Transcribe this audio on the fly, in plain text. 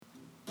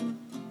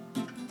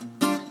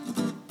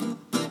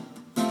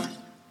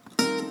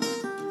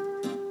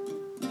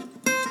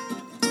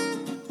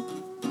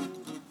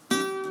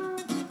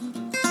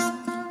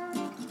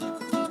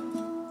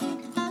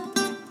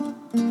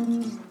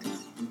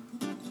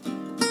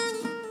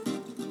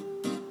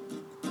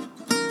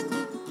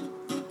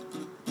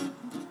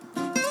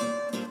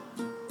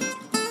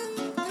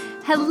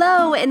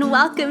Hello and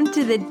welcome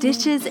to the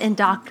Dishes and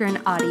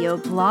Doctrine audio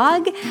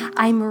blog.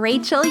 I'm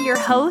Rachel, your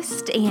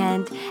host,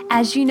 and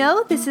as you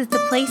know, this is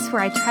the place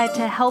where I try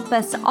to help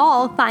us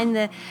all find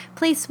the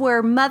place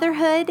where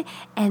motherhood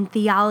and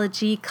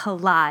theology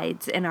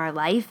collides in our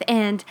life.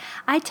 And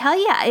I tell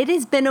you, it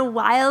has been a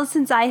while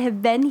since I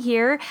have been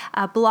here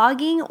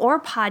blogging or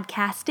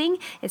podcasting.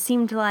 It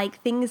seemed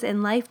like things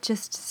in life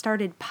just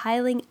started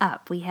piling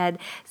up. We had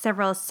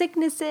several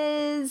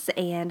sicknesses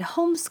and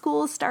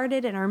homeschool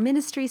started and our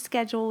ministry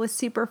schedule was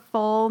super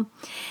full.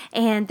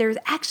 And there's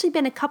actually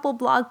been a couple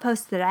blog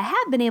posts that I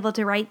have been able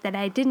to write that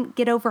I didn't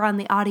get over on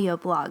the audio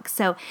blog.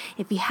 So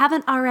if you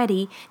haven't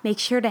already, make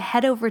sure to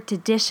head over to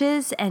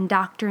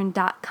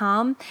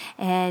dishesanddoctrine.com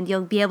and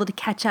you'll be able to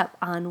catch up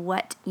on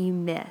what you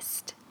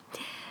missed.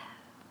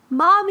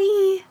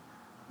 Mommy?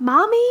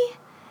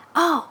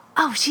 Oh,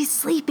 she's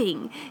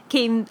sleeping,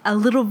 came a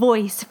little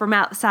voice from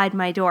outside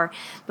my door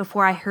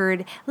before I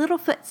heard little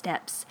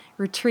footsteps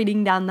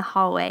retreating down the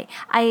hallway.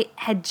 I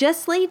had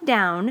just laid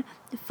down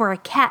for a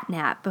cat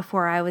nap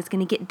before I was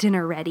going to get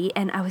dinner ready,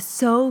 and I was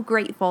so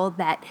grateful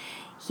that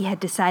he had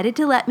decided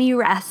to let me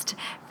rest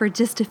for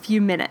just a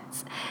few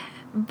minutes.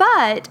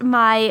 But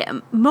my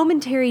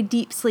momentary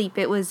deep sleep,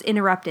 it was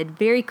interrupted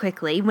very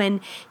quickly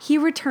when he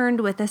returned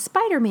with a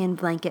Spider-Man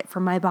blanket for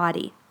my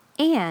body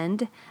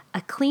and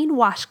a clean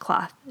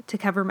washcloth to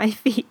cover my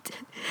feet.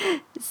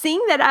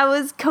 Seeing that I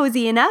was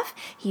cozy enough,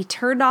 he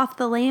turned off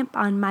the lamp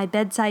on my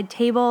bedside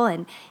table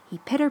and he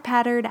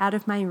pitter-pattered out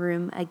of my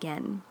room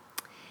again.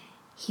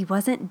 He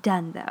wasn't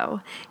done,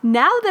 though.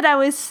 Now that I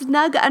was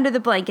snug under the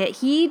blanket,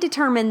 he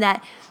determined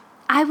that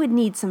I would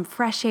need some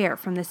fresh air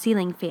from the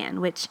ceiling fan,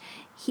 which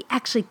he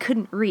actually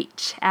couldn't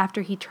reach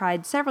after he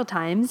tried several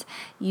times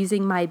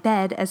using my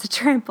bed as a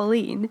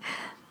trampoline.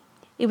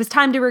 It was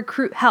time to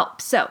recruit help,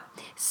 so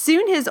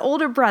soon his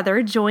older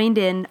brother joined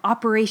in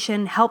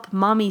Operation Help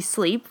Mommy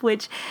Sleep,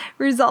 which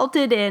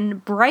resulted in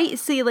bright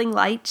ceiling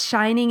lights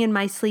shining in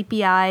my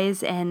sleepy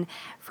eyes and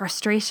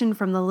frustration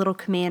from the little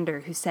commander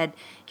who said,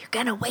 "You're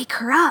gonna wake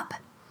her up."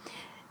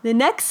 The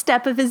next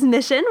step of his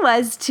mission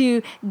was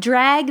to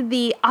drag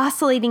the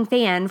oscillating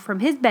fan from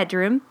his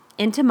bedroom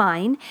into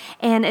mine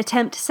and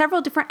attempt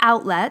several different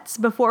outlets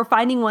before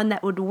finding one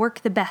that would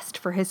work the best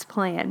for his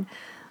plan.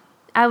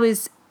 I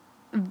was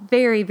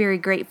very, very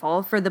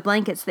grateful for the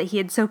blankets that he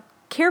had so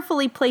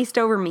carefully placed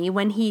over me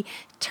when he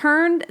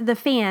turned the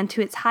fan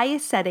to its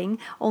highest setting,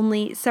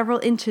 only several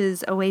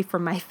inches away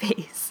from my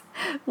face.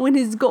 When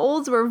his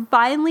goals were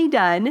finally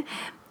done,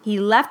 he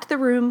left the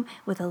room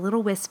with a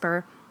little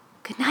whisper,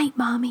 "Good night,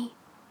 Mommy."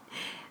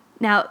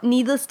 Now,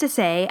 needless to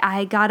say,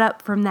 I got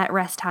up from that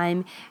rest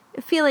time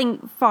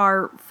feeling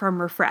far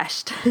from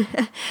refreshed.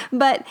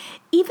 But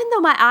even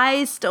though my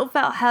eyes still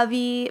felt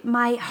heavy,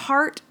 my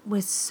heart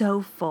was so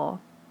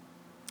full.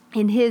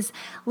 In his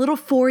little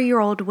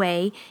 4-year-old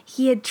way,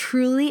 he had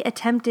truly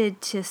attempted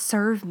to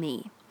serve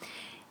me.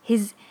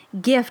 His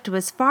gift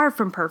was far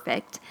from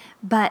perfect,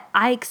 but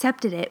I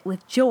accepted it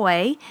with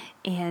joy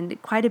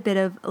and quite a bit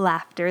of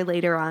laughter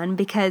later on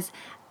because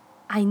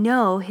I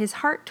know his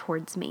heart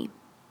towards me.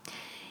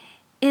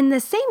 In the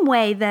same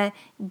way, the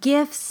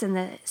gifts and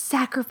the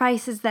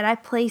sacrifices that I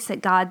place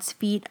at God's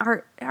feet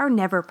are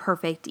never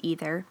perfect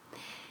either.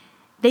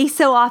 They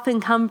so often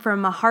come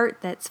from a heart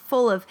that's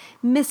full of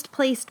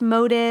misplaced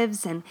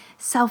motives and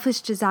selfish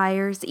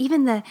desires.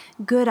 Even the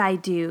good I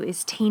do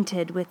is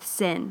tainted with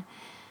sin.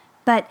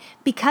 But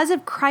because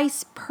of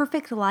Christ's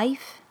perfect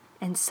life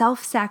and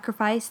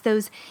self-sacrifice,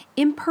 those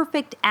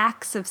imperfect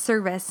acts of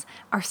service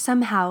are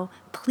somehow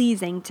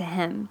pleasing to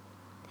Him.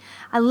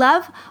 I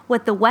love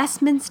what the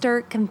Westminster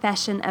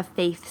Confession of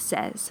Faith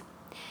says.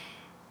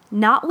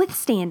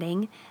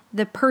 Notwithstanding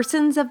the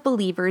persons of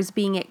believers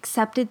being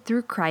accepted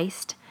through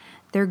Christ,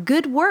 their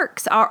good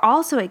works are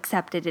also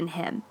accepted in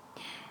Him,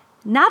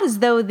 not as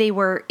though they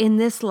were in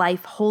this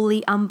life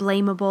wholly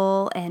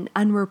unblameable and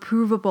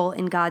unreprovable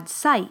in God's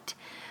sight,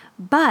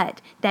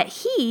 but that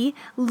He,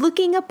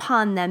 looking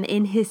upon them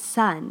in His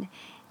Son,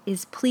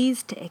 is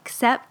pleased to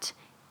accept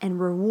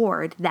and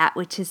reward that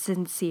which is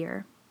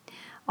sincere,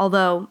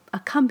 although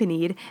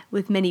accompanied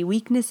with many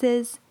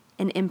weaknesses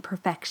and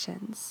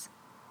imperfections.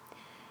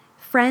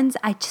 Friends,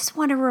 I just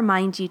want to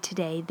remind you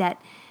today that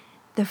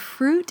the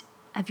fruit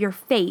of your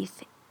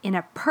faith in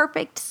a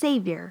perfect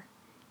Savior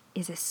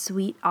is a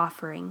sweet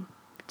offering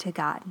to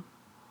God.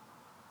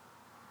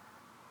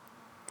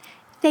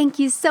 Thank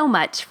you so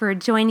much for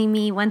joining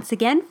me once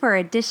again for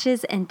a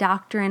Dishes and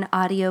Doctrine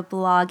audio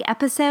blog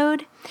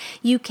episode.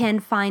 You can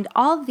find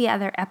all of the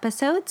other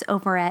episodes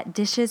over at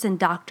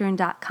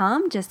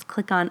dishesanddoctrine.com. Just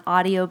click on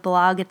audio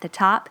blog at the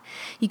top.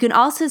 You can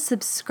also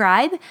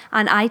subscribe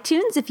on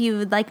iTunes if you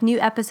would like new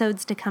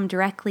episodes to come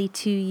directly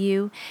to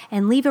you,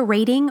 and leave a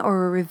rating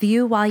or a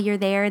review while you're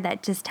there.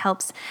 That just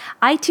helps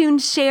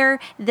iTunes share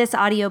this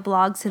audio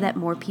blog so that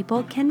more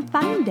people can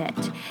find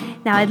it.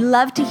 Now, I'd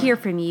love to hear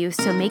from you,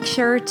 so make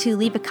sure to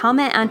leave a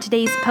comment on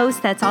today's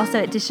post. That's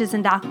also at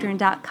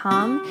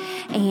dishesanddoctrine.com,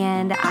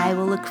 and I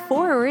will look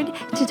forward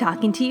to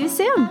talking to you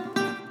soon.